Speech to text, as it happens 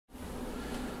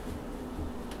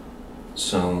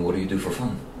So what do you do for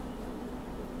fun?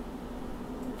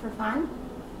 For fun?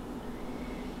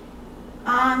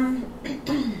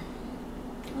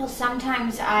 Well,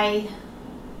 sometimes I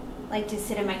like to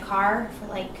sit in my car for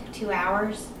like 2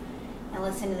 hours and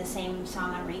listen to the same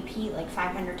song on repeat like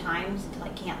 500 times until I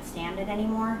can't stand it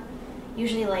anymore.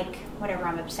 Usually like whatever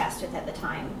I'm obsessed with at the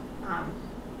time.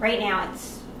 Right now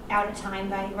it's Out of Time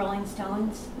by Rolling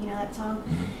Stones. You know that song?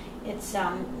 Mm-hmm. It's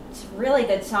a really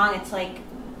good song. It's like,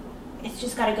 it's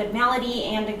just got a good melody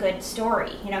and a good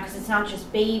story, you know, because it's not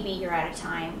just baby, you're out of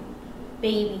time.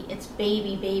 Baby, it's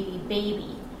baby, baby,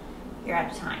 baby, you're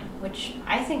out of time, which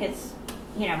I think is,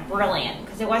 you know, brilliant,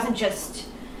 because it wasn't just,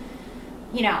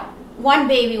 you know, one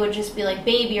baby would just be like,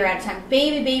 baby, you're out of time.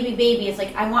 Baby, baby, baby. It's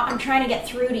like, I'm trying to get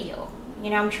through to you. You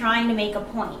know, I'm trying to make a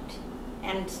point.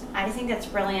 And I think that's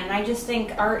brilliant. And I just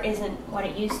think art isn't what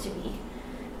it used to be.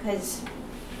 Because,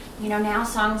 you know, now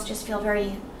songs just feel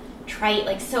very trite.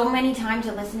 Like, so many times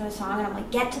I listen to a song and I'm like,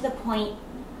 get to the point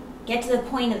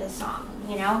of the song,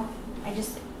 you know? I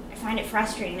find it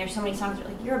frustrating. There's so many songs that are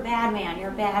like, you're a bad man,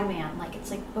 you're a bad man. Like, it's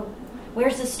like, but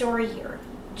where's the story here?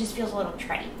 It just feels a little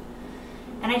trite.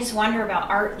 And I just wonder about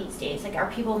art these days. Like,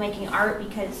 are people making art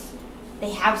because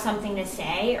they have something to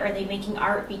say? Or are they making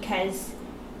art because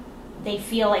they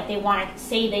feel like they want to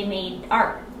say they made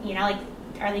art? You know, like,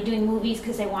 are they doing movies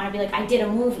because they want to be like, I did a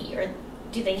movie? Or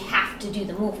do they have to do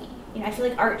the movie? You know, I feel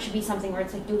like art should be something where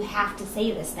it's like, you have to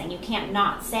say this thing. You can't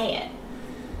not say it.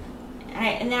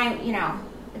 And then I, you know,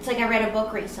 it's like I read a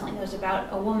book recently that was about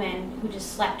a woman who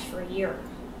just slept for a year.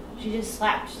 She just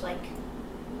slept, like,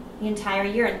 the entire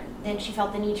year, and then she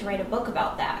felt the need to write a book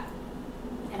about that.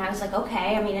 And I was like,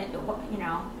 okay, I mean, you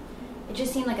know, it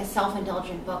just seemed like a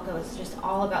self-indulgent book. It was just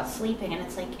all about sleeping, and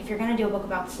it's like, if you're going to do a book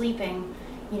about sleeping,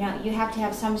 you know, you have to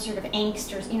have some sort of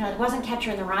angst, or, you know, it wasn't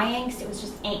Catcher in the Rye angst, it was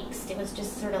just angst. It was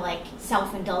just sort of like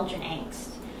self-indulgent angst.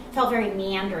 It felt very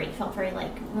meandering, it felt very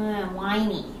like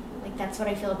whiny. Like, that's what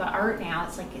I feel about art now.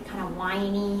 It's like kind of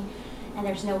whiny, and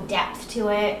there's no depth to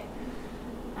it.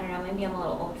 I don't know, maybe I'm a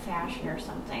little old-fashioned or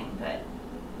something, but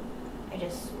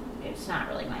it's not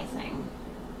really my thing.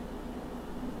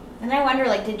 And I wonder,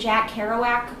 like, did Jack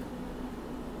Kerouac,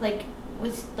 like,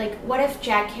 what if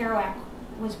Jack Kerouac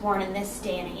was born in this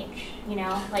day and age, you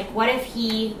know? Like, what if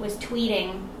he was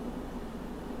tweeting,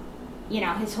 you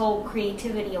know, his whole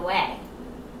creativity away?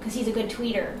 Because he's a good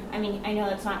tweeter. I mean, I know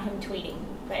that's not him tweeting,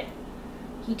 but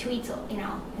he tweets, you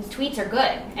know, his tweets are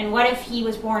good. And what if he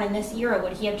was born in this era?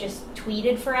 Would he have just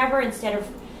tweeted forever instead of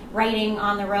writing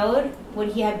on the road? Would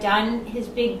he have done his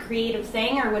big creative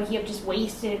thing, or would he have just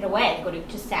wasted it away? Would he have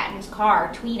just sat in his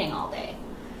car tweeting all day?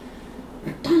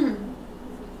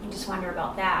 I just wonder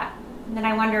about that. And then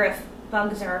I wonder if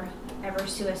bugs are ever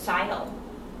suicidal.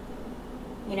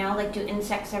 You know, like, do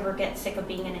insects ever get sick of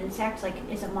being an insect? Like,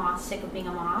 is a moth sick of being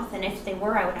a moth? And if they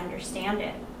were, I would understand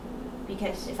it.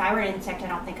 Because if I were an insect, I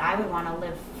don't think I would want to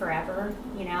live forever.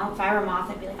 You know, if I were a moth,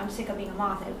 I'd be like, I'm sick of being a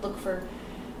moth. I'd look for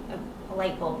a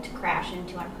light bulb to crash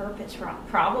into on purpose,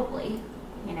 probably.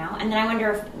 You know, and then I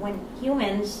wonder if when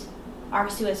humans are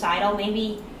suicidal,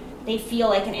 maybe they feel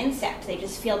like an insect. They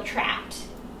just feel trapped.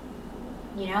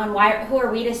 You know, and who are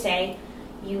we to say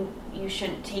you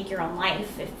shouldn't take your own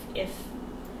life? If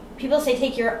people say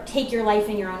take your life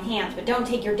in your own hands, but don't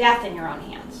take your death in your own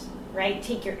hands. Right?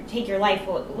 Take your life.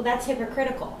 Well, that's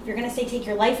hypocritical. If you're going to say take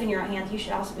your life in your own hands, you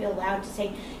should also be allowed to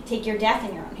say take your death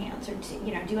in your own hands, or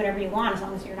you know, do whatever you want as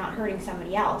long as you're not hurting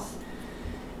somebody else.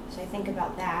 So I think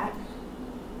about that.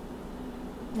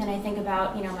 Then I think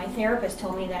about, you know, my therapist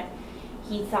told me that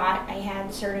he thought I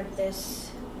had sort of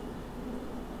this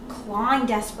clawing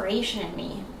desperation in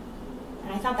me,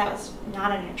 and I thought that was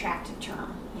not an attractive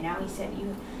term. You know, he said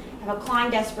you have a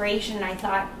clawing desperation, and I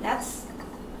thought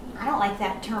I don't like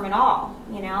that term at all,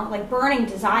 you know? Like, burning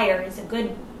desire is a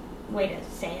good way to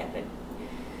say it, but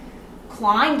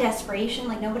clawing desperation,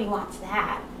 like, nobody wants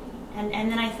that. And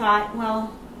then I thought,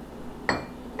 well,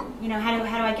 you know, how do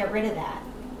I get rid of that,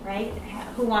 right?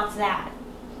 Who wants that?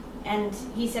 And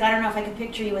he said, I don't know if I could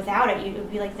picture you without it. It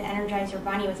would be like the Energizer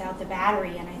Bunny without the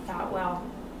battery. And I thought, well,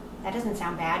 that doesn't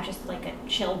sound bad, just like a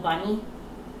chill bunny.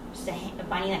 Just a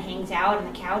bunny that hangs out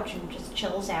on the couch and just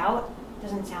chills out.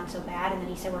 Doesn't sound so bad. And then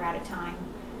he said, we're out of time,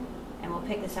 and we'll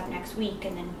pick this up next week.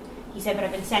 And then he said, but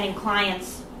I've been sending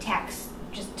clients texts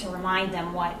just to remind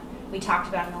them what we talked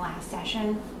about in the last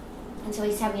session. And so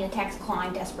he sent me a text,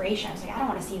 clawing desperation. I was like, I don't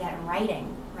want to see that in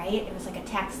writing, right? It was like a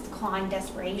text, clawing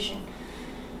desperation.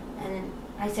 And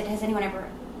I said, has anyone ever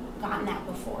gotten that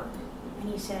before?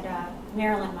 And he said,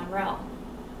 Marilyn Monroe.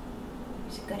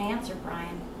 It's a good answer,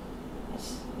 Brian.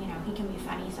 It's, you know, he can be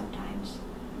funny sometimes.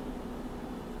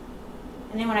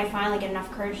 And then when I finally get enough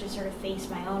courage to sort of face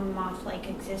my own moth-like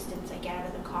existence, I get out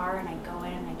of the car and I go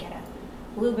in and I get a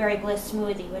blueberry bliss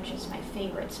smoothie, which is my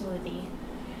favorite smoothie.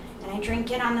 And I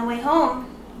drink it on the way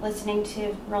home, listening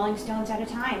to Rolling Stones at a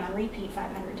time on repeat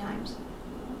 500 times.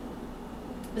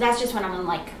 But that's just when I'm in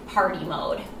like party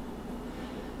mode.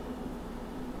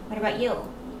 What about you?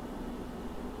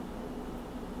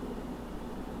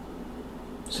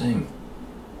 Same.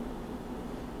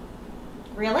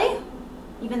 Really?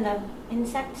 Even the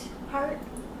insect part?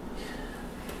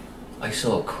 I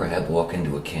saw a crab walk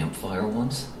into a campfire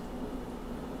once.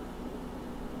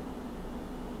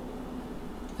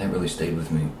 That really stayed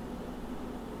with me.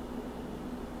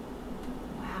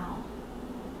 Wow.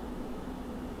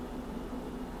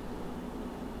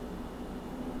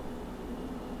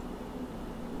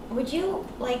 Would you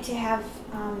like to have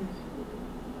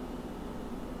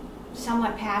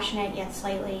somewhat passionate yet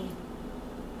slightly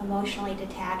emotionally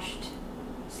detached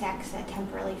sex that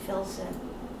temporarily fills a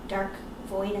dark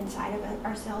void inside of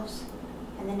ourselves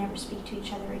and then never speak to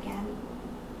each other again?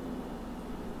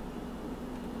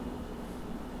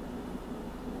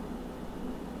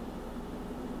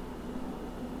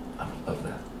 I would love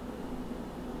that.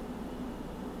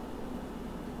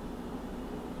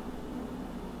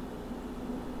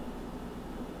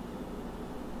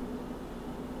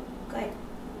 Good.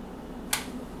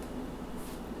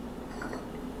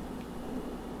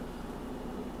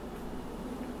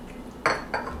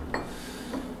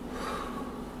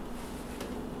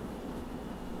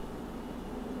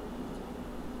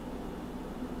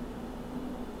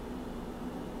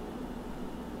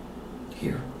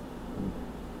 Here.